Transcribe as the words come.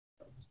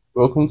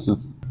Welcome to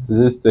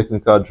today's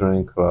technical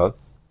drawing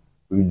class.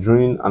 We're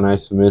drawing an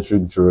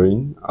isometric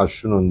drawing as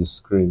shown on the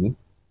screen.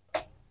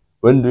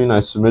 When doing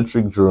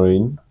isometric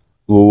drawing,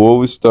 we'll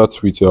always start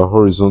with a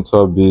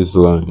horizontal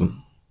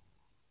baseline,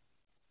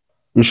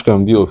 which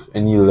can be of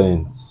any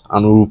length,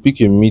 and we'll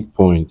pick a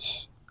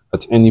midpoint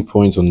at any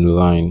point on the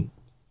line.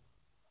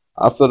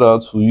 After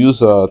that, we'll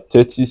use our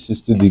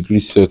 30-60 degree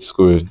set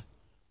square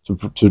to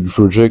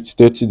project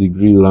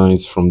 30-degree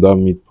lines from that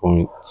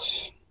midpoint.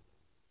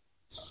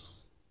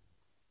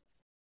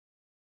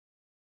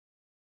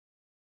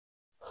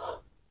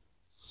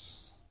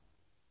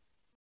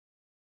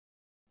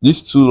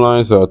 These two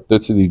lines are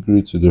 30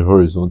 degrees to the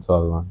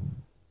horizontal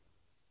line.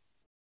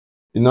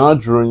 In our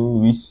drawing,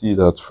 we see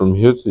that from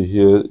here to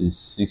here is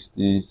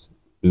 60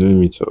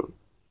 millimeter.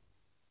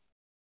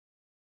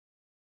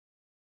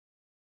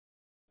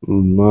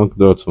 We'll mark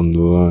that on the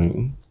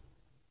line.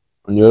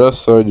 On the other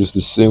side is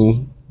the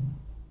same.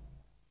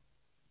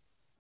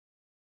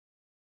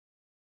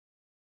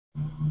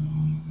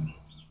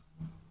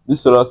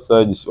 This other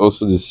side is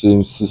also the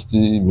same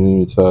 60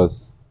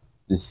 millimeters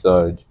this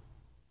side.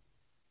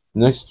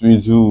 Next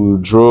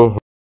we'll draw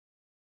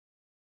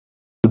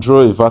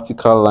a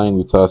vertical line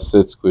with our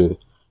set square,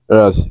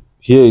 whereas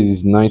here it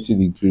is 90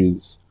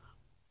 degrees.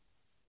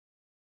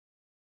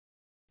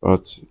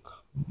 Vertical.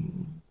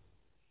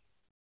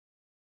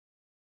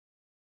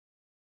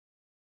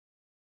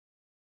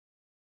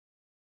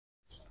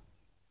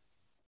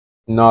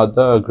 In our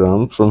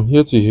diagram, from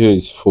here to here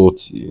is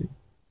 40.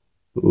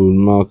 We'll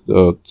mark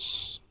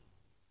that.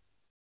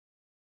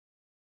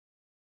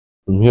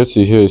 From here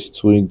to here is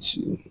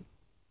 20.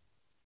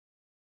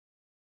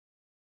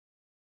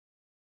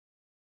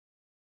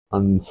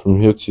 And from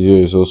here to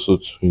here is also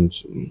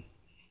 20.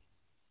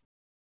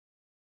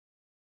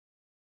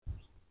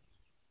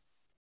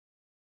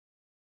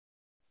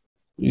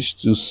 These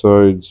two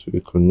sides were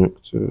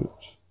connected.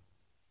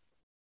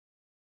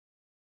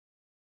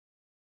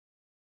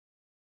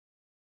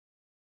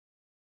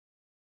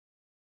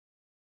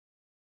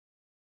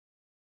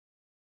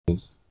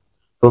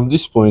 From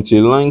this point, a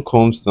line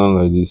comes down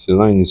like this. A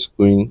line is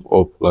going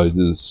up like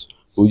this.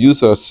 We'll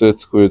use our set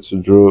square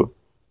to draw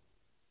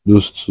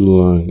those two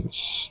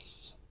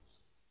lines.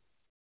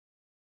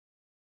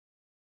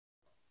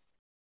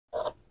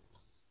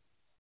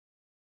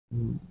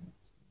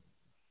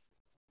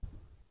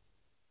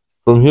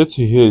 From here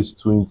to here is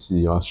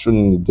 20, as shown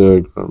in the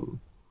diagram.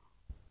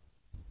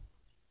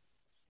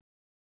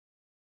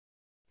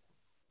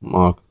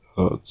 Mark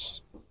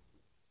that.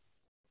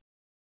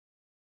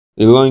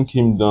 A line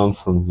came down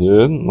from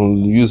here, and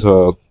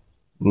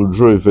we'll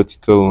draw a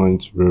vertical line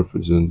to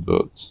represent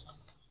that.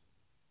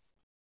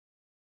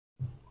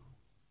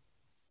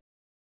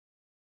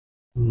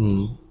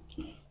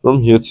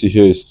 From here to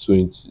here is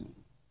 20.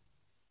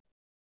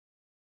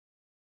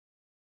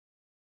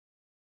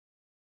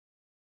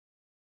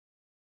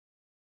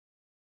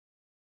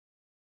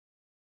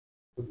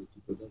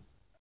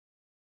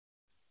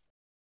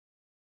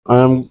 I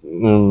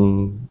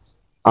am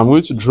I'm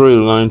going to draw a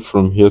line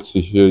from here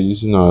to here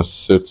using our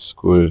set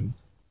square.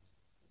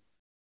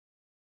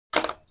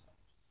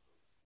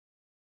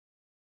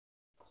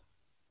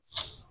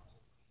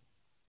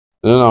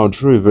 Then I'll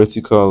draw a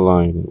vertical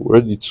line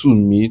where the two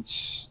meet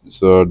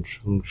is our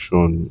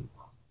junction.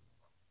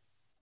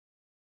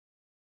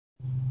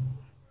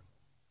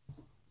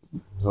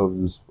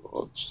 Have this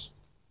part.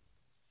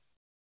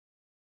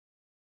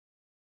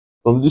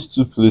 From these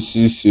two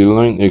places, a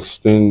line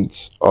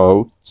extends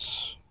out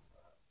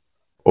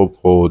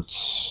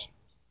upwards.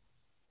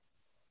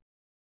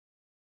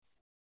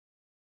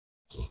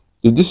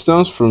 The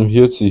distance from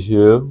here to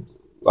here,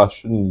 as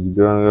shown in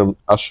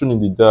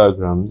the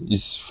diagram,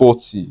 is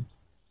 40,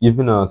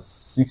 giving us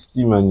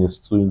 60 minus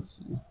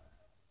 20.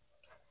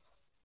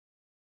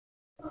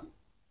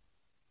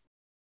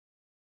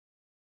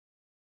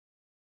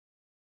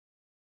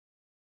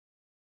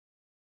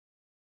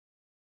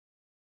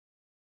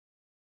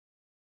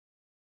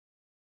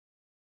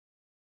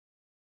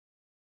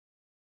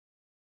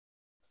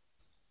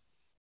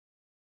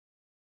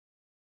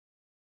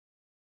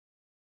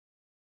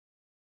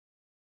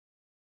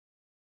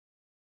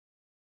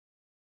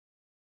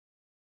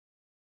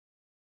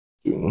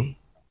 Okay.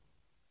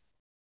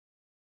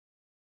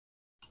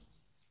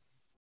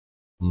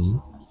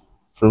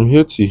 From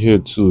here to here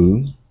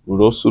too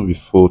would also be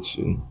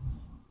 40.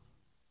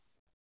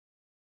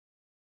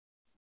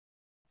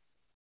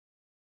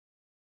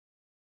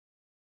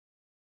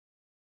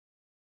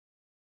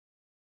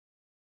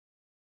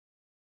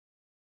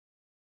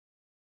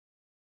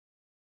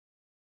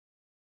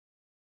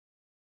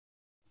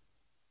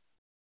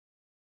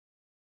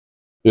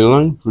 The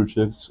line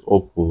projects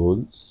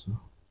upwards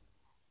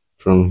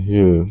from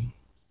here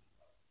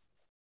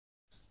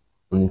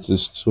and it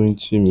is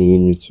 20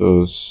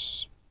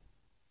 millimeters.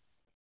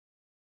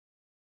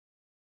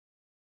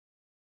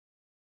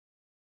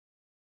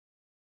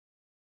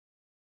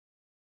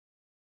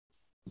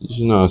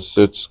 Using our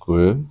set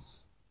square,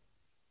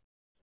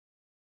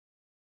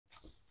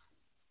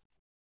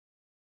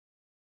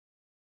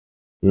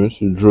 We're going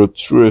to draw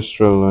two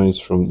extra lines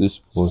from this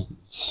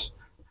point.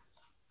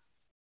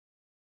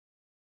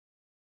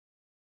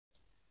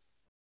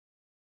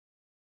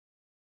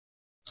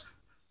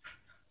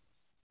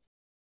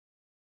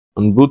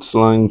 And both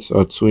lines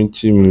are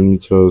 20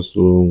 millimeters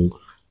long.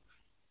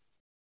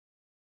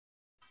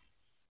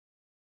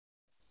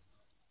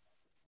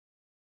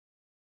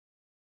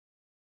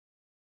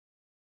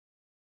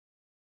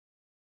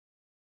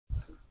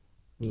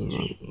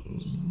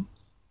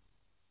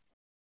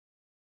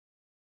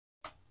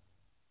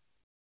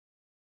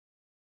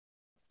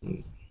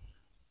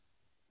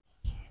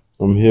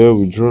 From here,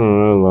 we draw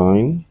another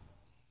line,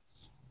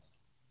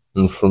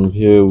 and from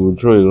here, we'll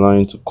draw a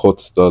line to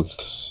cut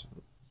that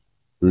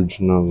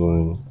original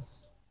line,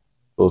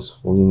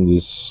 thus forming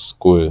this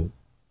square.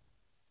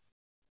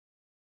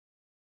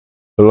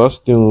 The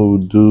last thing we'll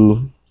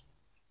do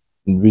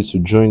would be to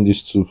join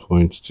these 2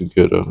 points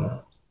together.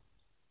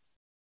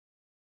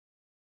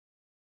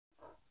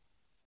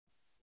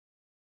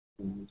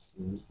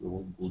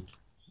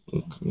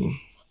 Okay.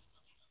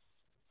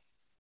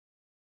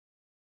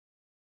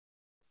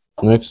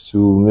 Next,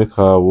 we'll make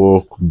our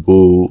work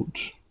bold.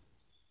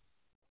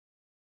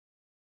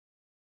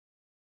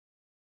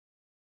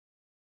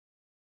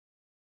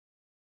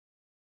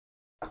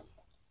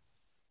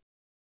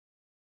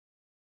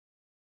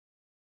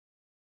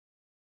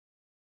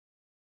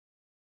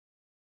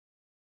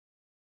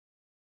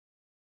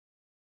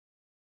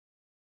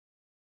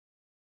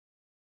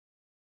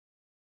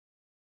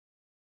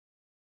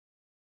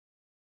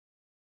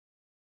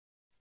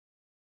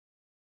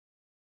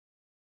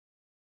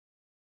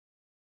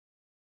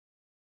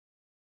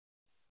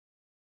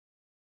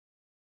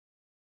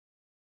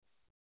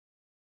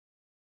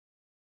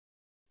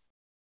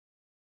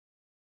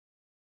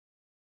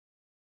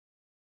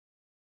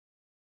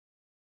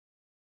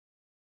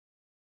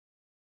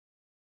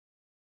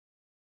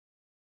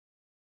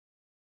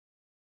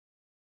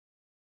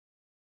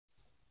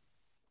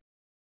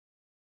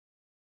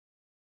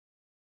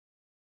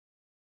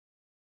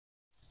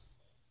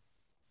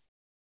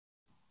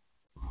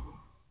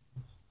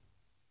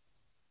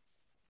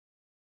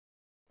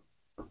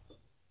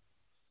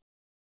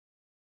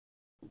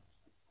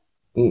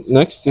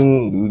 Next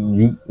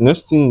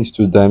thing is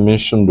to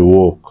dimension the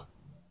work,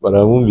 but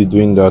I won't be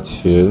doing that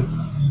here.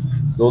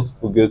 Don't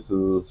forget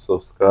to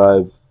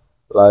subscribe,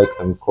 like,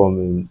 and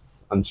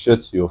comment, and share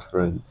to your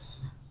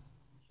friends.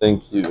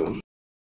 Thank you.